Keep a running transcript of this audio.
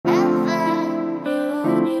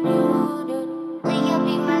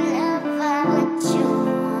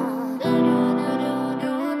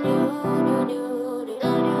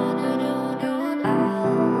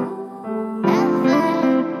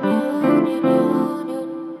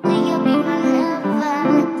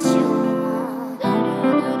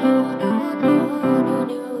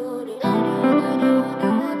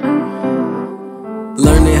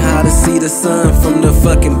Learning how to see the sun from the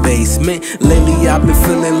fucking basement. Lately I've been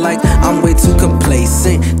feeling like I'm way too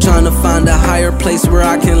complacent, trying to find a higher place where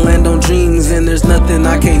I can land on dreams. And there's nothing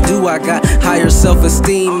I can't do, I got higher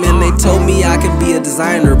self-esteem. And they told me I could be a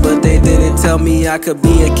designer, but they didn't tell me I could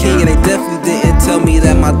be a king. And they definitely didn't tell me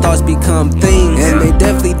that my thoughts become things. And they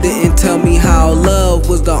definitely didn't tell me how love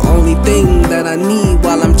was the only thing that I need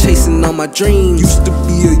while I'm chasing all my dreams. Used to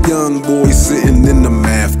be a young boy sitting in the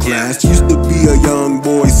math class. Used to be a young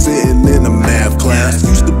boy sitting in the math class.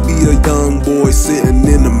 Used to be a young boy sitting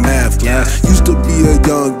in the math class. Used to be a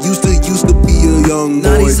young, used to be a young boy.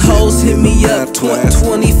 Now these hoes hit me up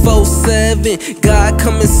 24/7. God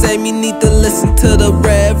come and save me, need to listen to the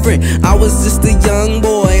reverend. I was just a young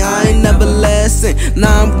boy, I ain't never lesson.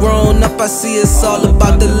 Now I'm grown up, I see it's all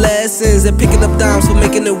about the lessons. And picking up dimes for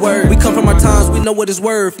making it work. We come from our times, we know what it's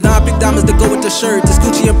worth. Now I pick diamonds to go with the shirt. This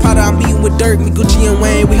Gucci and Prada, I'm beating with Dirk. Me Gucci and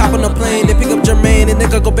Wayne, we hop on a plane. They pick up Jermaine and they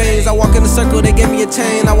go bangs. I walk in the circle, they gave me a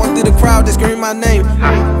chain. I walk through the crowd, they scream my name.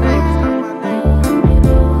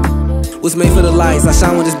 Was made for the lights, I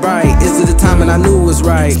shine when it's bright. Is it the time and I knew it was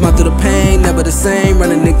right. Smile through the pain, never the same.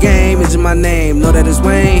 Running the game, is it my name? Know that it's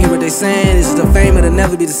Wayne, hear what they saying. Is it the fame, it'll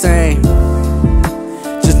never be the same.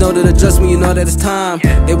 Just know that adjust when you know that it's time.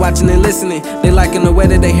 They watching and listening, they liking the way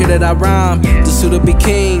that they hear that I rhyme. The suit to be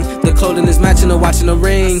king, the clothing is matching, they're watching the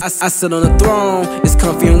ring. I sit on the throne, it's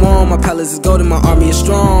comfy and warm. My palace is golden, my army is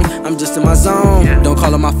strong. I'm just in my zone, don't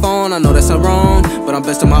call on my phone, I know that's not wrong. But I'm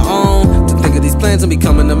best on my own, to think of these plans, I'm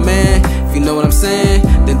becoming a man. If you know what I'm saying,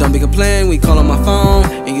 then don't be complaining. We call on my phone,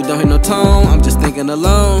 and you don't hear no tone, I'm just thinking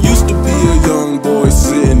alone. Used to be a young boy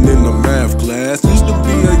sitting in the math class. Used to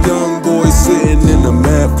be a young boy sitting in the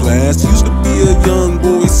math class. Used to be a young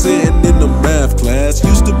boy sitting in the math class.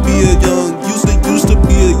 Used to be a young, used to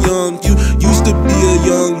be a young, used to be a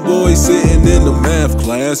young boy sitting in the math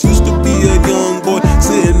class. Used to be a young boy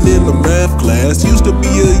sitting in the math class. Used to be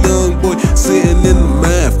a young boy sitting in the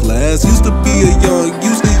math class. Used to be a young